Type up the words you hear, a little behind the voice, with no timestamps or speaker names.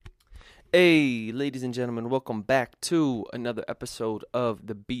Hey, ladies and gentlemen, welcome back to another episode of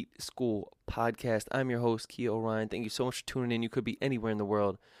the Beat School podcast. I'm your host, Kia Orion. Thank you so much for tuning in. You could be anywhere in the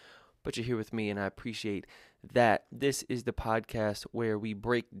world, but you're here with me, and I appreciate that. This is the podcast where we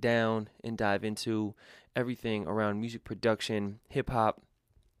break down and dive into everything around music production, hip hop,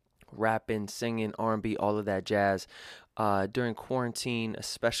 rapping, singing, R&B, all of that jazz. During quarantine,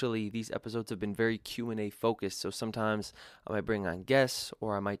 especially, these episodes have been very Q&A focused. So sometimes I might bring on guests,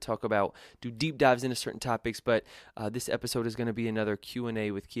 or I might do deep dives into certain topics. But this episode is going to be another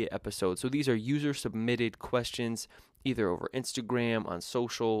Q&A with Kia episode. So these are user submitted questions, either over Instagram, on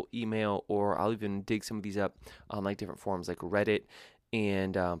social, email, or I'll even dig some of these up on like different forums like Reddit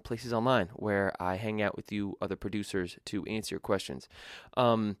and places online where I hang out with you, other producers, to answer your questions.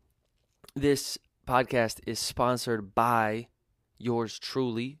 This podcast is sponsored by yours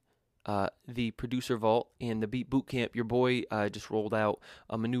truly, the Producer Vault and the Beat Bootcamp. Your boy just rolled out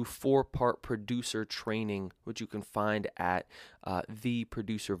a new 4-part producer training, which you can find at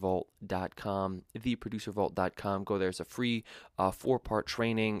theproducervault.com. Theproducervault.com. Go there. It's a free 4-part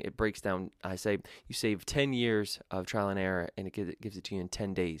training. It breaks down, I say, you save 10 years of trial and error, and it gives it to you in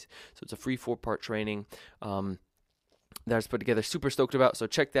 10 days. So it's a free 4-part training. That's put together. Super stoked about. So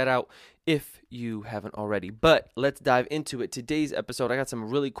check that out if you haven't already. But let's dive into it. Today's episode, I got some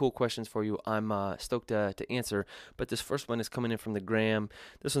really cool questions for you. I'm stoked to answer. But this first one is coming in from the gram.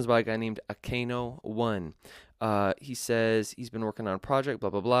 This one's by a guy named Akano1. He says he's been working on a project, blah,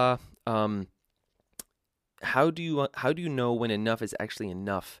 blah, blah. How do you know when enough is actually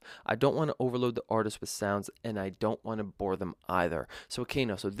enough? I don't want to overload the artist with sounds, and I don't want to bore them either. So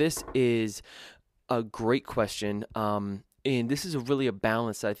Akano, so this is a great question, and this is really a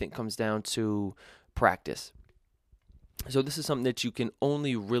balance that I think comes down to practice. So this is something that you can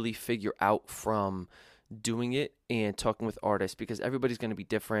only really figure out from doing it and talking with artists, because everybody's going to be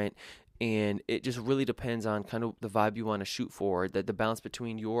different, and it just really depends on kind of the vibe you want to shoot for, the balance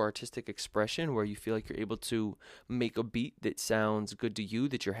between your artistic expression, where you feel like you're able to make a beat that sounds good to you,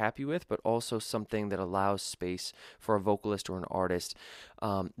 that you're happy with, but also something that allows space for a vocalist or an artist.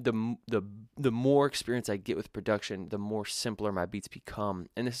 The more experience I get with production, the more simpler my beats become.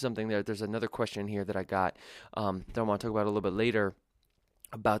 And this is something there's another question here that I got that I want to talk about a little bit later,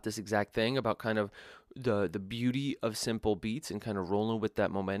 about this exact thing, about kind of the beauty of simple beats and kind of rolling with that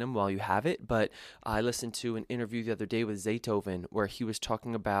momentum while you have it. But I listened to an interview the other day with Zaytoven, where he was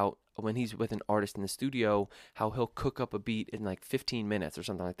talking about when he's with an artist in the studio, how he'll cook up a beat in like 15 minutes or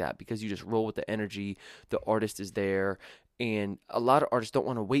something like that, because you just roll with the energy, the artist is there. And a lot of artists don't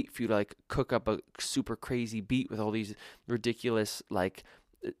want to wait for you to like cook up a super crazy beat with all these ridiculous like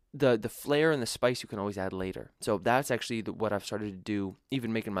the flair and the spice you can always add later. So that's actually what I've started to do,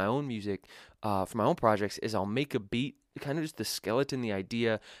 even making my own music for my own projects, is I'll make a beat, kind of just the skeleton, the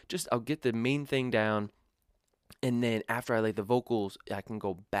idea, just I'll get the main thing down, and then after I lay the vocals, I can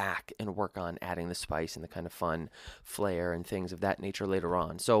go back and work on adding the spice and the kind of fun flair and things of that nature later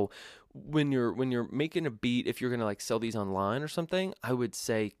on. So when you're making a beat, if you're going to like sell these online or something, I would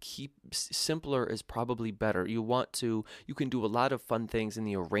say keep simpler is probably better. You can do a lot of fun things in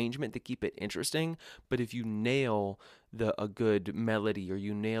the arrangement to keep it interesting, but if you nail a good melody, or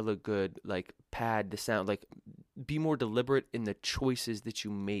you nail a good like pad, the sound, like be more deliberate in the choices that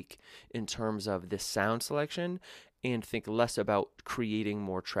you make in terms of the sound selection, and think less about creating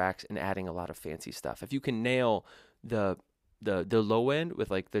more tracks and adding a lot of fancy stuff. If you can nail the low end with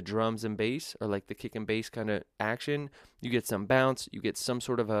like the drums and bass, or like the kick and bass kind of action, you get some bounce, you get some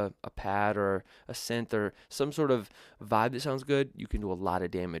sort of a pad or a synth or some sort of vibe that sounds good, you can do a lot of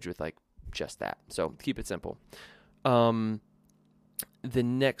damage with like just that. So keep it simple. The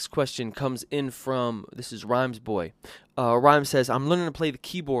next question comes in from, this is Rhymes Boy. Rhymes says, I'm learning to play the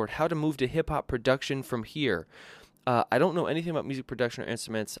keyboard. How to move to hip-hop production from here? I don't know anything about music production or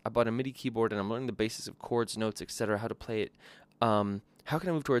instruments. I bought a MIDI keyboard, and I'm learning the basics of chords, notes, etc., how to play it. How can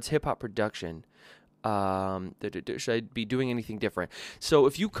I move towards hip-hop production? Should I be doing anything different? So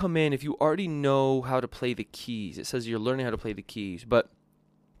if you come in, if you already know how to play the keys, it says you're learning how to play the keys, but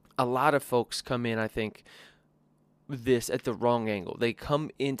a lot of folks come in, I think, this at the wrong angle. They come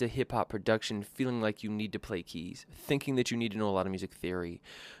into hip-hop production feeling like you need to play keys, thinking that you need to know a lot of music theory.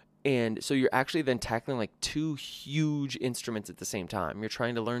 And so you're actually then tackling like two huge instruments at the same time. You're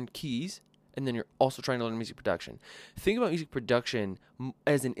trying to learn keys, and then you're also trying to learn music production. Think about music production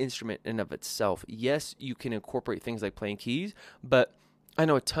as an instrument in of itself. Yes, you can incorporate things like playing keys, but I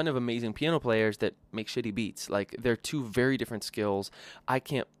know a ton of amazing piano players that make shitty beats. Like, they're two very different skills. I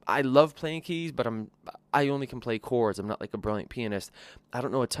love playing keys, but I only can play chords. I'm not like a brilliant pianist. I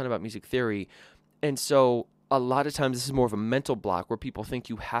don't know a ton about music theory. And so a lot of times this is more of a mental block where people think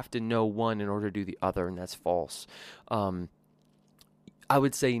you have to know one in order to do the other, and that's false. I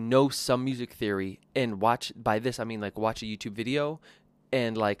would say know some music theory, and watch, by this I mean like watch a YouTube video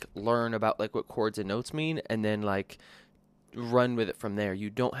and like learn about like what chords and notes mean, and then like run with it from there. You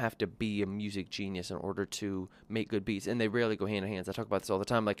don't have to be a music genius in order to make good beats, and they rarely go hand in hand. I talk about this all the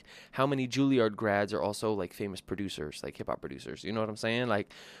time. Like, how many Juilliard grads are also like famous producers, like hip hop producers? You know what I'm saying?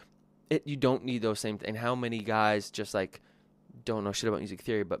 Like, you don't need those same and how many guys just like don't know shit about music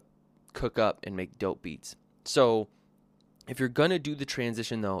theory but cook up and make dope beats. So if you're gonna do the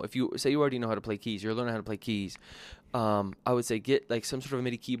transition though, if you say you already know how to play keys, you're learning how to play keys, I would say get like some sort of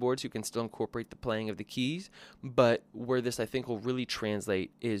MIDI keyboard so you can still incorporate the playing of the keys. But where this I think will really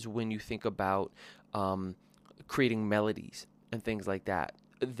translate is when you think about creating melodies and things like that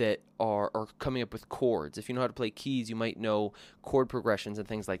are coming up with chords. If you know how to play keys, you might know chord progressions and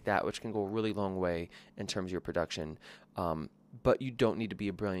things like that, which can go a really long way in terms of your production. But you don't need to be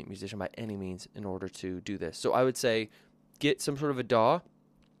a brilliant musician by any means in order to do this. So I would say get some sort of a DAW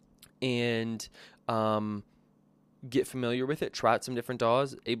and get familiar with it. Try out some different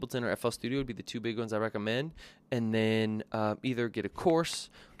DAWs. Ableton or FL Studio would be the two big ones I recommend. And then either get a course.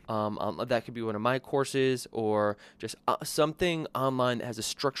 That could be one of my courses, or just something online that has a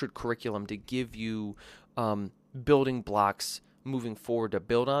structured curriculum to give you building blocks moving forward to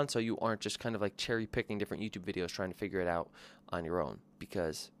build on, so you aren't just kind of like cherry picking different YouTube videos trying to figure it out on your own,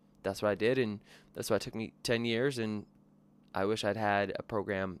 because that's what I did, and that's why it took me 10 years, and I wish I'd had a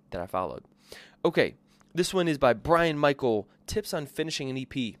program that I followed. Okay, this one is by Brian Michael. Tips on finishing an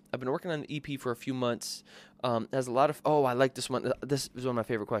EP. I've been working on the EP for a few months. Has a lot of, I like this one. This is one of my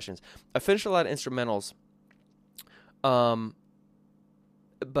favorite questions. I finished a lot of instrumentals, but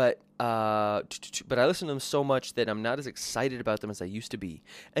I listen to them so much that I'm not as excited about them as I used to be.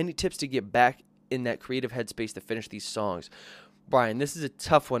 Any tips to get back in that creative headspace to finish these songs? Brian, this is a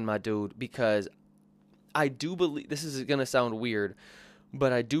tough one, my dude, because I do believe, this is going to sound weird,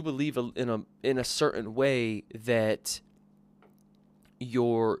 but I do believe in a certain way that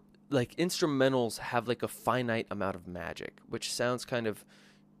your like instrumentals have like a finite amount of magic, which sounds kind of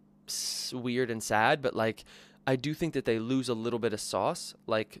weird and sad, but like I do think that they lose a little bit of sauce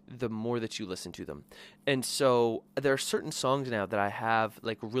like the more that you listen to them. And so there are certain songs now that I have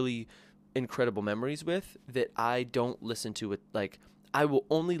like really incredible memories with that I don't listen to it. Like, I will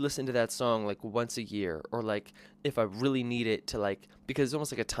only listen to that song like once a year, or like if I really need it to, like, because it's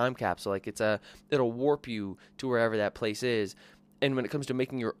almost like a time capsule. Like it'll warp you to wherever that place is. And when it comes to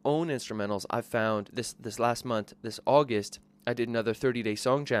making your own instrumentals, I found this last month, this August, I did another 30-day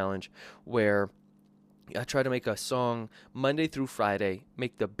song challenge where I try to make a song Monday through Friday,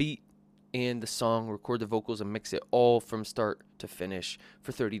 make the beat and the song, record the vocals, and mix it all from start to finish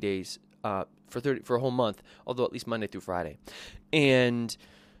for 30 days, for a whole month, although at least Monday through Friday. And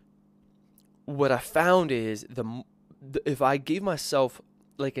what I found is if I gave myself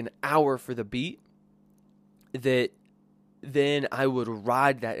like an hour for the beat, that then I would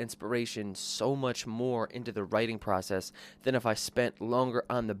ride that inspiration so much more into the writing process than if I spent longer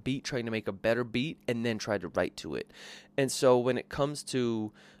on the beat trying to make a better beat and then tried to write to it. And so when it comes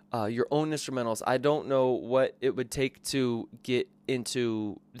to your own instrumentals, I don't know what it would take to get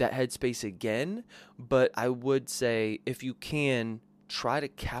into that headspace again, but I would say if you can, try to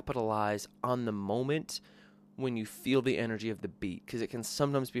capitalize on the moment when you feel the energy of the beat, because it can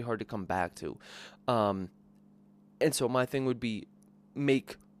sometimes be hard to come back to. And so my thing would be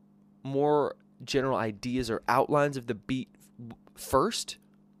make more general ideas or outlines of the beat first,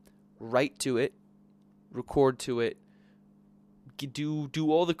 write to it, record to it,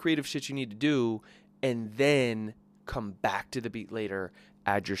 do all the creative shit you need to do, and then come back to the beat later,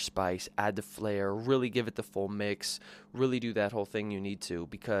 add your spice, add the flair, really give it the full mix, really do that whole thing you need to.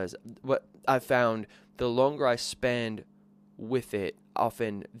 Because what I found, the longer I spend with it,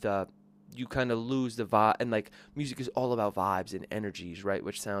 often you kind of lose the vibe. And like, music is all about vibes and energies, right?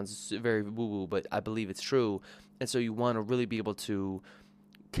 Which sounds very woo-woo, but I believe it's true. And so you want to really be able to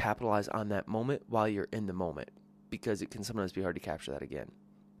capitalize on that moment while you're in the moment, because it can sometimes be hard to capture that again.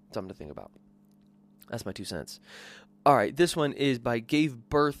 Something to think about. That's my 2 cents. All right, this one is by Gave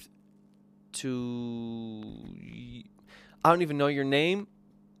Birth to... I don't even know your name,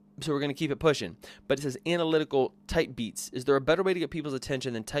 so we're going to keep it pushing. But it says analytical type beats. Is there a better way to get people's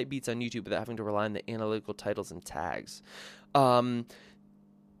attention than type beats on YouTube without having to rely on the analytical titles and tags? Man,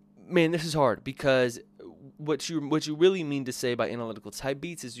 this is hard, because what you really mean to say by analytical type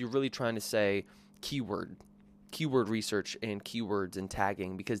beats is you're really trying to say keyword research and keywords and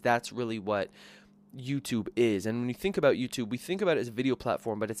tagging, because that's really what YouTube is. And when you think about YouTube, we think about it as a video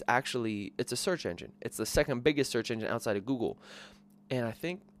platform, but it's a search engine. It's the second biggest search engine outside of Google. And I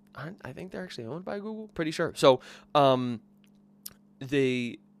think they're actually owned by Google, pretty sure. So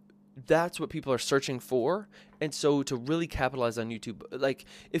that's what people are searching for. And so to really capitalize on YouTube, like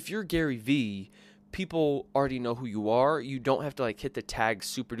if you're Gary Vee, people already know who you are. You don't have to like hit the tag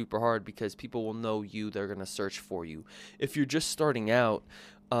super duper hard because people will know you. They're going to search for you. If you're just starting out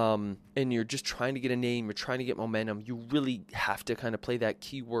and you're just trying to get a name, you're trying to get momentum, you really have to kind of play that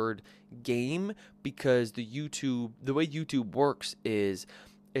keyword game, because the way YouTube works is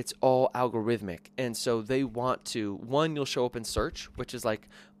it's all algorithmic. And so they want to, one, you'll show up in search, which is like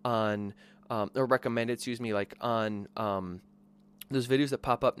on, or recommended, like on those videos that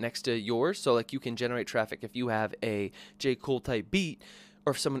pop up next to yours. So like you can generate traffic if you have a J. Cole type beat,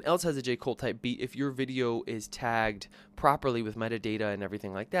 or if someone else has a J. Cole type beat, if your video is tagged properly with metadata and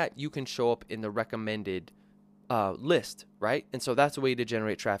everything like that, you can show up in the recommended list, right? And so that's a way to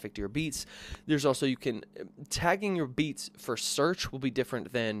generate traffic to your beats. There's also, tagging your beats for search will be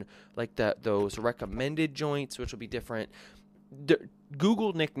different than like those recommended joints, which will be different.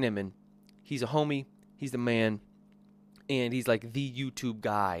 Google Nick Nimmin, he's a homie, he's the man, and he's like the YouTube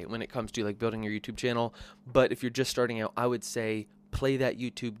guy when it comes to like building your YouTube channel. But if you're just starting out, I would say play that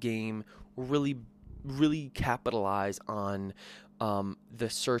YouTube game, really, really capitalize on the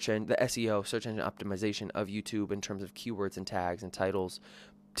search and the SEO, search engine optimization of YouTube in terms of keywords and tags and titles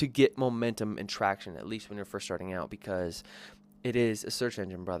to get momentum and traction, at least when you're first starting out, because it is a search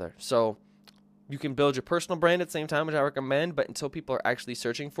engine, brother. So you can build your personal brand at the same time, which I recommend, but until people are actually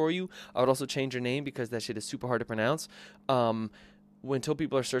searching for you, I would also change your name, because that shit is super hard to pronounce. Until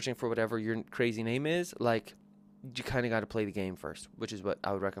people are searching for whatever your crazy name is, like, you kind of got to play the game first, which is what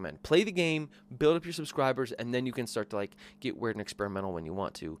I would recommend. Play the game, build up your subscribers, and then you can start to like get weird and experimental when you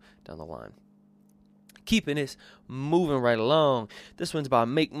want to down the line. Keeping this moving right along. This one's about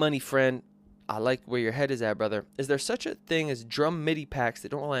Make Money Friend. I like where your head is at, brother. Is there such a thing as drum MIDI packs that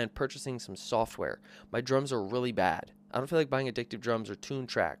don't rely on purchasing some software? My drums are really bad. I don't feel like buying Addictive Drums or Tune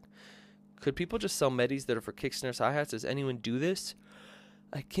Track. Could people just sell MIDIs that are for kick, snares, hi-hats? Does anyone do this?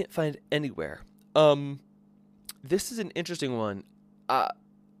 I can't find anywhere. This is an interesting one.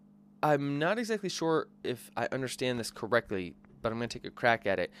 I'm not exactly sure if I understand this correctly, but I'm going to take a crack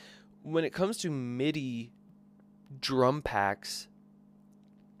at it. When it comes to MIDI drum packs,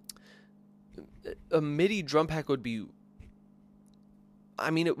 a MIDI drum pack would be,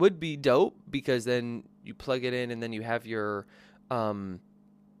 it would be dope, because then you plug it in and then you have your, I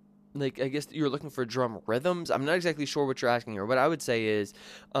guess you're looking for drum rhythms. I'm not exactly sure what you're asking here. What I would say is,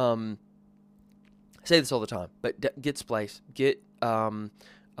 I say this all the time, but get Splice. Get a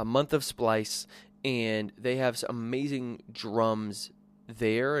month of Splice, and they have some amazing drums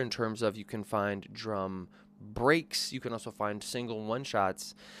there in terms of you can find drum breaks. You can also find single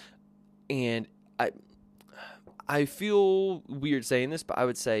one-shots. And I feel weird saying this, but I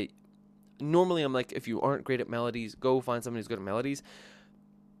would say normally I'm like, if you aren't great at melodies, go find somebody who's good at melodies.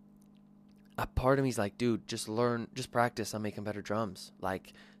 A part of me is like, dude, just practice on making better drums.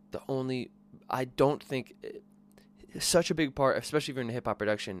 Like, I don't think such a big part, especially if you're in hip-hop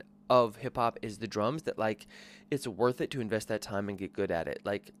production, of hip-hop is the drums, that like it's worth it to invest that time and get good at it.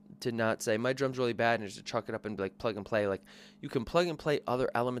 Like, to not say my drum's really bad and just to chuck it up and like plug and play. Like, you can plug and play other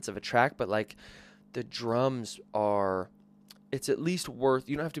elements of a track, but like the drums it's at least worth,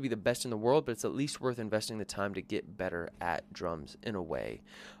 you don't have to be the best in the world, but it's at least worth investing the time to get better at drums in a way.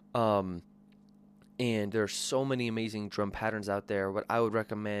 And there's so many amazing drum patterns out there. What I would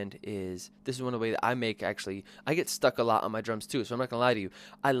recommend is, this is one of the ways that I make, actually, I get stuck a lot on my drums too, so I'm not going to lie to you.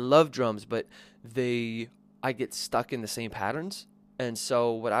 I love drums, but I get stuck in the same patterns. And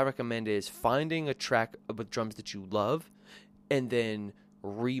so what I recommend is finding a track with drums that you love, and then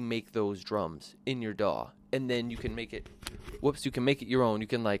remake those drums in your DAW. And then you can make it your own. You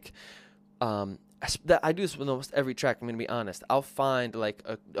can like, I do this with almost every track, I'm going to be honest. I'll find like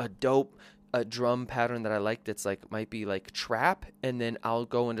a dope drum pattern that I like that's like might be like trap, and then I'll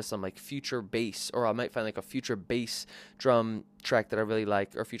go into some like future bass, or I might find like a future bass drum track that I really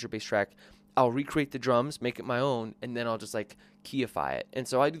like, or future bass track. I'll recreate the drums, make it my own, and then I'll just like keyify it. And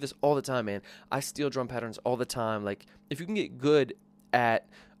so I do this all the time, man. I steal drum patterns all the time. Like, if you can get good at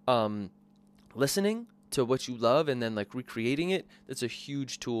listening to what you love and then like recreating it, that's a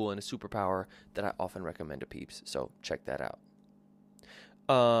huge tool and a superpower that I often recommend to peeps. So check that out.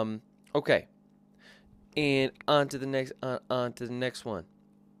 Okay, and on to the next one.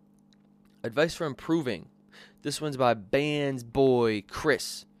 Advice for improving. This one's by Band's boy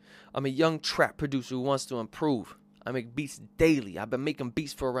Chris. I'm a young trap producer who wants to improve. I make beats daily. I've been making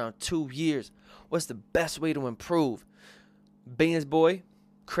beats for around 2 years. What's the best way to improve? Bands boy,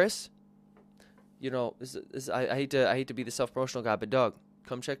 Chris, I hate to be the self-promotional guy, but dog,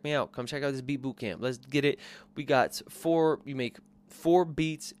 come check me out. Come check out this beat boot camp. Let's get it. You make 4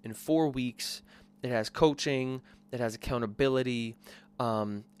 beats in 4 weeks. It has coaching. It has accountability.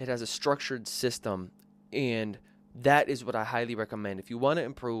 It has a structured system. And that is what I highly recommend. If you want to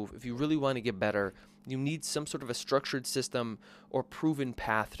improve, if you really want to get better, you need some sort of a structured system or proven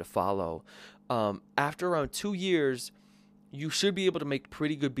path to follow. After around 2 years, you should be able to make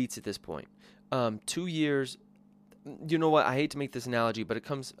pretty good beats at this point. 2 years, you know what? I hate to make this analogy, but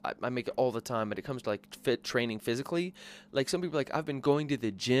I make it all the time, but it comes to like fit training physically. Like some people I've been going to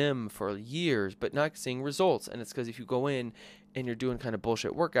the gym for years, but not seeing results. And it's because if you go in and you're doing kind of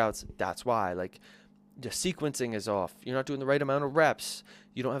bullshit workouts, that's why. Like the sequencing is off. You're not doing the right amount of reps.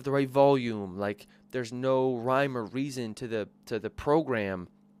 You don't have the right volume. Like there's no rhyme or reason to the program.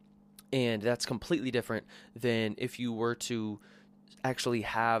 And that's completely different than if you were to actually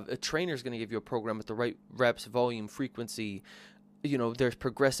have a trainer's going to give you a program with the right reps, volume, frequency. There's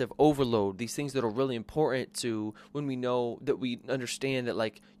progressive overload, these things that are really important to when we know that we understand that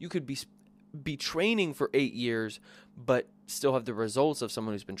like you could be training for 8 years but still have the results of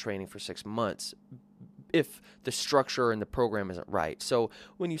someone who's been training for 6 months if the structure and the program isn't right. So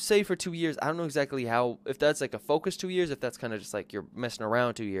when you say for 2 years, I don't know exactly if that's like a focus 2 years, if that's kind of just like you're messing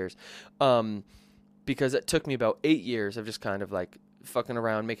around 2 years, because it took me about 8 years of just kind of like fucking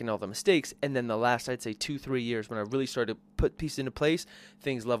around, making all the mistakes. And then the last, I'd say 2-3 years when I really started to put pieces into place,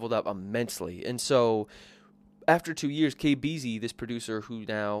 things leveled up immensely. And so after 2 years, KBZ, this producer who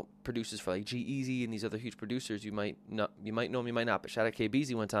now produces for like G-Eazy and these other huge producers, you might know him, you might not, but shout out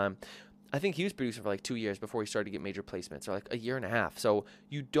KBZ one time. I think he was producing for like 2 years before he started to get major placements, or like a year and a half. So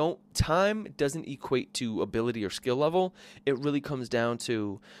time doesn't equate to ability or skill level. It really comes down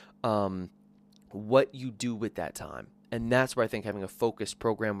to what you do with that time. And that's where I think having a focused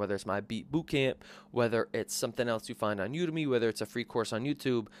program, whether it's my Beat Bootcamp, whether it's something else you find on Udemy, whether it's a free course on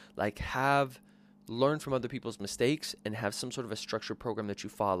YouTube, learn from other people's mistakes and have some sort of a structured program that you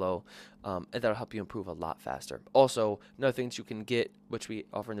follow, and that'll help you improve a lot faster. Also, another thing that you can get, which we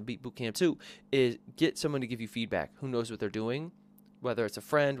offer in the Beat Bootcamp too, is get someone to give you feedback who knows what they're doing, whether it's a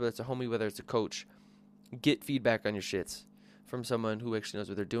friend, whether it's a homie, whether it's a coach. Get feedback on your shits from someone who actually knows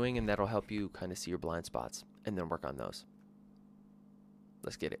what they're doing, and that'll help you kind of see your blind spots and then work on those.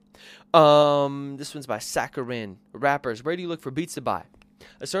 Let's get it. This one's by Saccharin. Rappers, where do you look for beats to buy?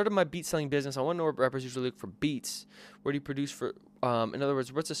 I started my beat selling business. I want to know where rappers usually look for beats. Where do you produce for? In other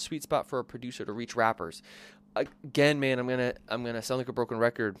words, what's a sweet spot for a producer to reach rappers? Again, man, I'm gonna sound like a broken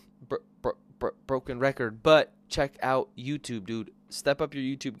record, but check out YouTube, dude. Step up your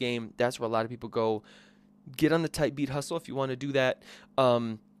YouTube game. That's where a lot of people go. Get on the Type Beat Hustle if you want to do that.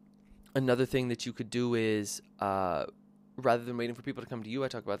 Another thing that you could do is, rather than waiting for people to come to you, I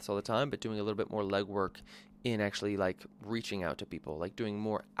talk about this all the time, but doing a little bit more legwork in actually like reaching out to people, like doing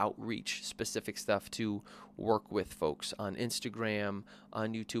more outreach specific stuff to work with folks on Instagram,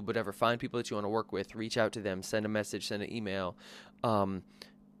 on YouTube, whatever. Find people that you want to work with, reach out to them, send a message, send an email, and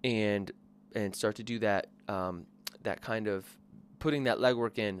start to do that, that kind of putting that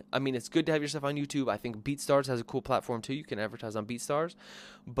legwork in. I mean, it's good to have yourself on YouTube. I think BeatStars has a cool platform too. You can advertise on BeatStars,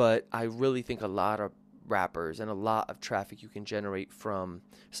 but I really think a lot of rappers and a lot of traffic you can generate from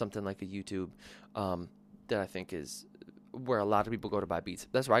something like a YouTube, that I think is where a lot of people go to buy beats.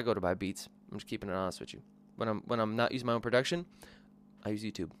 That's where I go to buy beats. I'm just keeping it honest with you. When I'm not using my own production, I use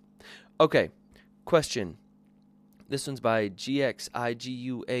YouTube. Okay, question. This one's by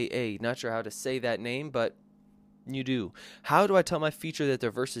GXIGUAA. Not sure how to say that name, but you do. How do I tell my feature that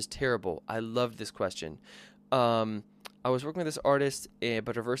their verse is terrible? I love this question. I was working with this artist,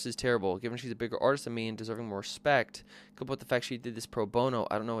 but her verse is terrible. Given she's a bigger artist than me and deserving more respect, coupled with the fact she did this pro bono,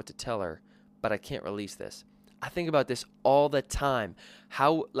 I don't know what to tell her, but I can't release this. I think about this all the time.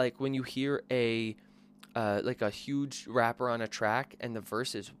 How, like, when you hear a huge rapper on a track and the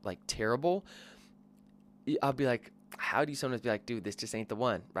verse is like terrible, I'll be like, how do you sometimes be like, dude, this just ain't the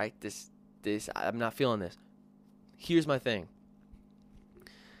one, right? This, I'm not feeling this. Here's my thing.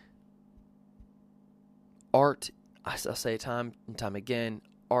 Art, I'll say time and time again,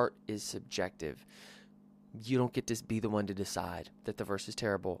 art is subjective. You don't get to be the one to decide that the verse is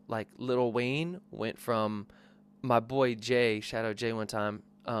terrible. Like Lil Wayne went from my boy Jay, shout out Jay one time,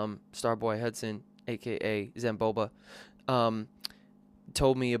 Starboy Hudson, a.k.a. Zamboba,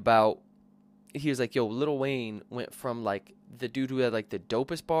 told me about, he was like, yo, Lil Wayne went from like the dude who had like the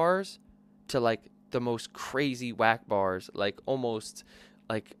dopest bars to like the most crazy whack bars, like almost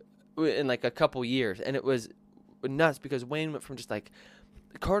like in like a couple years. And it was nuts because Wayne went from just like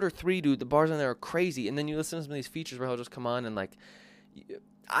Carter 3, dude, the bars on there are crazy. And then you listen to some of these features where he'll just come on and like,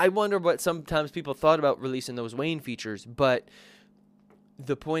 I wonder what sometimes people thought about releasing those Wayne features. But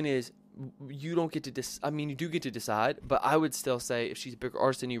the point is, you don't get to you do get to decide, but I would still say if she's a bigger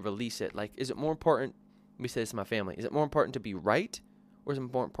artist than you, release it. Like, is it more important? Let me say this to my family. Is it more important to be right, or is it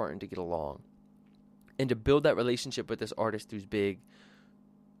more important to get along? And to build that relationship with this artist who's big,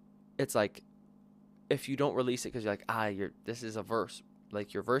 it's like, if you don't release it because you're like, this is a verse,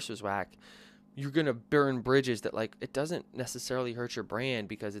 like your verse was whack, you're going to burn bridges that like, it doesn't necessarily hurt your brand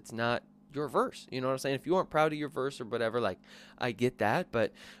because it's not your verse. You know what I'm saying? If you aren't proud of your verse or whatever, like, I get that,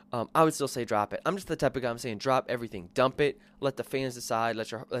 but I would still say drop it. I'm just the type of guy, I'm saying drop everything, dump it, let the fans decide,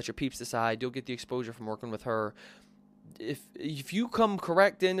 let your peeps decide. You'll get the exposure from working with her. If you come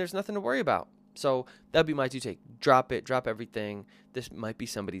correct, then there's nothing to worry about. So that'd be my two take. Drop it, drop everything. This might be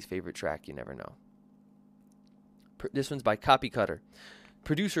somebody's favorite track. You never know. This one's by Copy Cutter.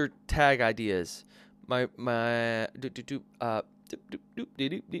 Producer tag ideas. Thinking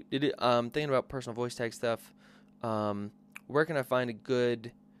about personal voice tag stuff. Where can I find a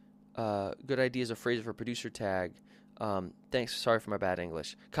good ideas or phrases for producer tag? Thanks. Sorry for my bad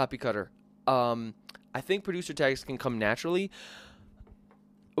English. Copy Cutter. I think producer tags can come naturally.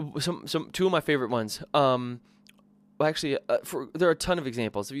 Two of my favorite ones. There are a ton of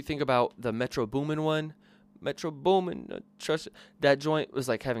examples. If you think about the Metro Boomin one, Metro Boomin, trust that joint was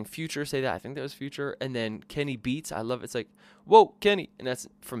like having Future say that. I think that was Future, and then Kenny Beats. I love it. It's like, whoa, Kenny, and that's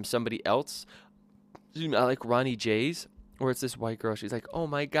from somebody else. I like Ronnie J's, where it's this white girl. She's like, oh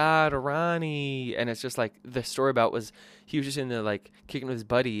my God, Ronnie, and it's just like the story about was he was just in there like kicking with his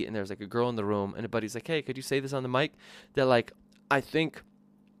buddy, and there was like a girl in the room, and the buddy's like, hey, could you say this on the mic? That like I think.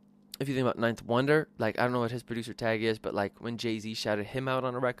 If you think about Ninth Wonder, like, I don't know what his producer tag is, but, like, when Jay-Z shouted him out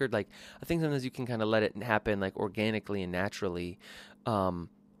on a record, like, I think sometimes you can kind of let it happen, like, organically and naturally,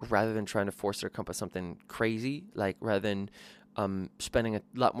 rather than trying to force it or come up with something crazy. Like, rather than spending a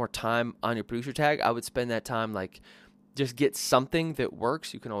lot more time on your producer tag, I would spend that time, like, just get something that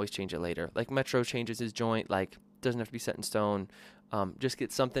works. You can always change it later. Like, Metro changes his joint, like, doesn't have to be set in stone. Just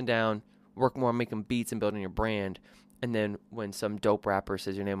get something down, work more on making beats and building your brand. And then when some dope rapper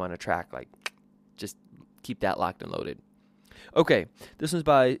says your name on a track, like, just keep that locked and loaded. Okay, this one's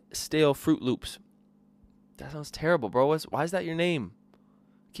by Stale Fruit Loops. That sounds terrible, bro. Why is that your name?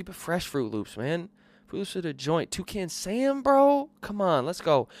 Keep it fresh, Fruit Loops, man. Fruit Loops are the joint. Toucan Sam, bro? Come on, let's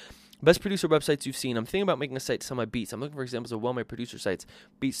go. Best producer websites you've seen. I'm thinking about making a site to sell my beats. I'm looking for examples of well-made producer sites.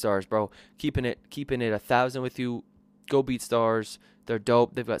 BeatStars, bro. Keeping it 1,000 with you. Go BeatStars. They're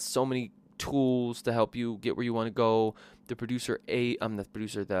dope. They've got so many tools to help you get where you want to go. The CEO,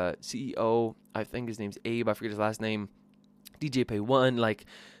 I think his name's Abe, I forget his last name, DJ Pay One, like,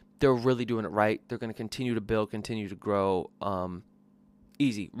 they're really doing it right. They're going to continue to build, continue to grow.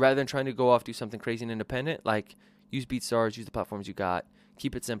 Easy. Rather than trying to go off, do something crazy and independent, like, use BeatStars, use the platforms you got,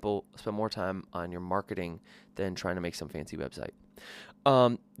 keep it simple, spend more time on your marketing than trying to make some fancy website.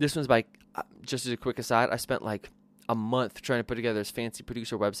 This one's by, just as a quick aside, I spent like a month trying to put together this fancy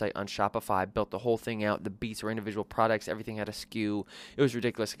producer website on Shopify, built the whole thing out. The beats were individual products. Everything had a SKU. It was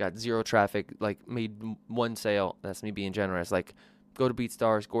ridiculous. It got zero traffic, like made one sale. That's me being generous. Like, go to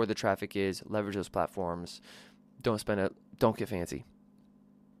BeatStars, go where the traffic is, leverage those platforms. Don't spend it. Don't get fancy.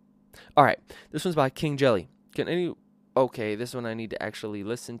 All right. This one's by King Jelly. Okay, this one I need to actually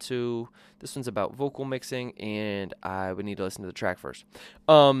listen to. This one's about vocal mixing, and I would need to listen to the track first.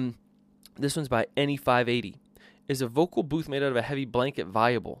 This one's by Any580. Is a vocal booth made out of a heavy blanket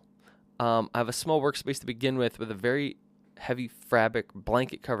viable? I have a small workspace to begin with a very heavy fabric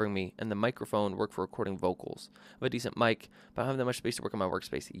blanket covering me, and the microphone work for recording vocals. I have a decent mic, but I don't have that much space to work on my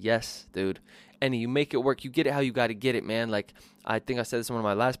workspace. Yes, dude. And you make it work. You get it how you got to get it, man. Like, I think I said this in one of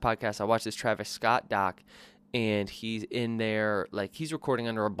my last podcasts. I watched this Travis Scott doc, and he's in there, like, he's recording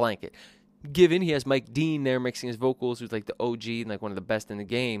under a blanket. Given he has Mike Dean there mixing his vocals, who's like the OG and like one of the best in the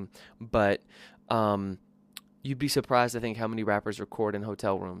game, but you'd be surprised, I think, how many rappers record in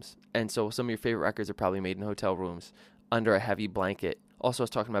hotel rooms. And so some of your favorite records are probably made in hotel rooms under a heavy blanket. Also, I was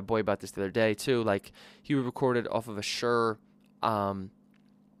talking to my boy about this the other day, too. Like, he recorded off of a Shure,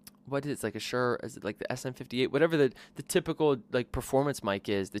 what is it? It's like a Shure, is it like the SM58? Whatever the typical, like, performance mic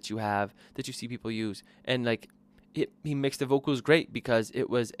is that you have, that you see people use. And, like, he mixed the vocals great because it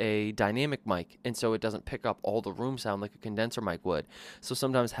was a dynamic mic, and so it doesn't pick up all the room sound like a condenser mic would. So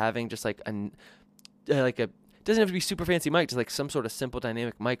sometimes having just, like, a doesn't have to be super fancy mic, just like some sort of simple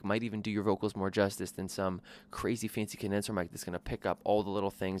dynamic mic might even do your vocals more justice than some crazy fancy condenser mic that's going to pick up all the little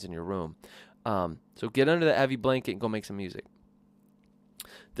things in your room. So get under that heavy blanket and go make some music.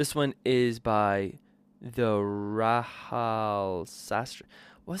 This one is by the Rahal Sastre.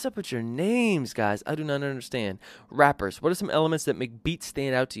 What's up with your names, guys? I do not understand. Rappers, what are some elements that make beats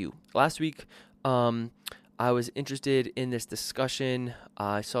stand out to you? Last week, I was interested in this discussion.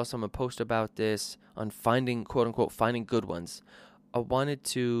 I saw someone post about this on finding, quote unquote, finding good ones. I wanted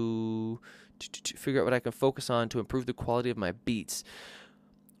to figure out what I can focus on to improve the quality of my beats.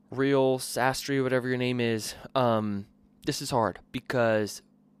 Real, Sastry, whatever your name is. This is hard because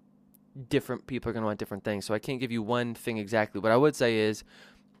different people are going to want different things. So I can't give you one thing exactly. What I would say is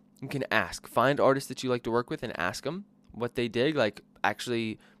you can ask. Find artists that you like to work with and ask them what they dig. Like,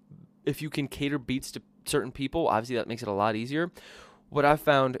 actually, if you can cater beats to certain people, obviously that makes it a lot easier. What I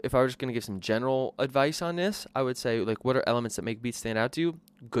found, if I were just going to give some general advice on this, I would say, like, what are elements that make beats stand out to you?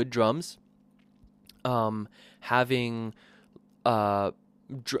 Good drums. Having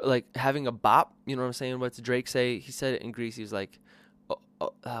having a bop, you know what I'm saying? What's Drake say? He said it in Greece. He was like,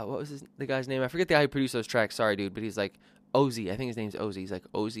 what was the guy's name? I forget the guy who produced those tracks. Sorry, dude. But he's like, Ozzy. I think his name's Ozzy. He's like,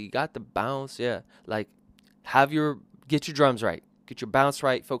 Ozzy, got the bounce. Yeah. Like, get your drums right. Get your bounce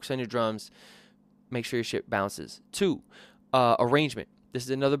right. Focus on your drums. Make sure your shit bounces. 2, arrangement. This is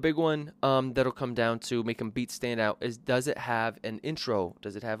another big one that'll come down to making beats stand out. Does it have an intro?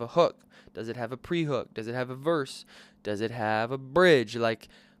 Does it have a hook? Does it have a pre-hook? Does it have a verse? Does it have a bridge? Like,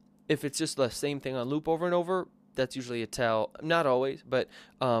 if it's just the same thing on loop over and over, that's usually a tell. Not always, but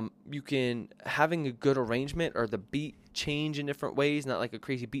having a good arrangement or the beat change in different ways, not like a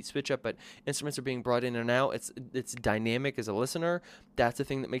crazy beat switch up, but instruments are being brought in and out. It's dynamic as a listener. That's the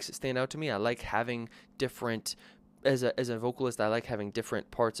thing that makes it stand out to me. I like having different, as a vocalist, I like having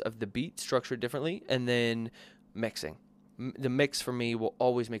different parts of the beat structured differently, and then mixing. The mix for me will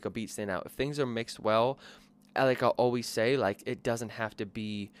always make a beat stand out. If things are mixed well, I'll always say, like, it doesn't have to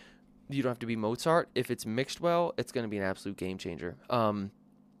be, you don't have to be Mozart. If it's mixed well, it's going to be an absolute game changer.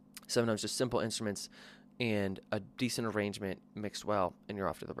 Sometimes just simple instruments and a decent arrangement mixed well, and you're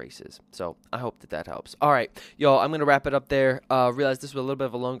off to the races. So I hope that helps. All right, y'all, I'm going to wrap it up there. Realize this was a little bit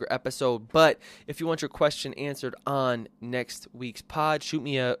of a longer episode, but if you want your question answered on next week's pod, shoot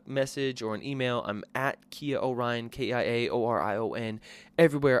me a message or an email. I'm at Kia Orion, KIAORION,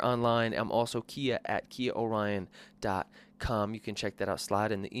 everywhere online. I'm also Kia at KiaOrion.com. You can check that out.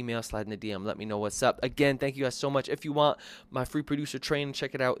 Slide in the email, slide in the DM. Let me know what's up. Again, thank you guys so much. If you want my free producer training,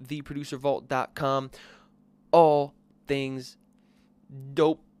 check it out, theproducervault.com. All things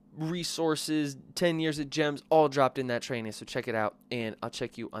dope, resources, 10 years of gems, all dropped in that training. So check it out, and I'll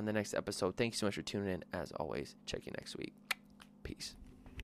check you on the next episode. Thank you so much for tuning in. As always, check you next week. Peace.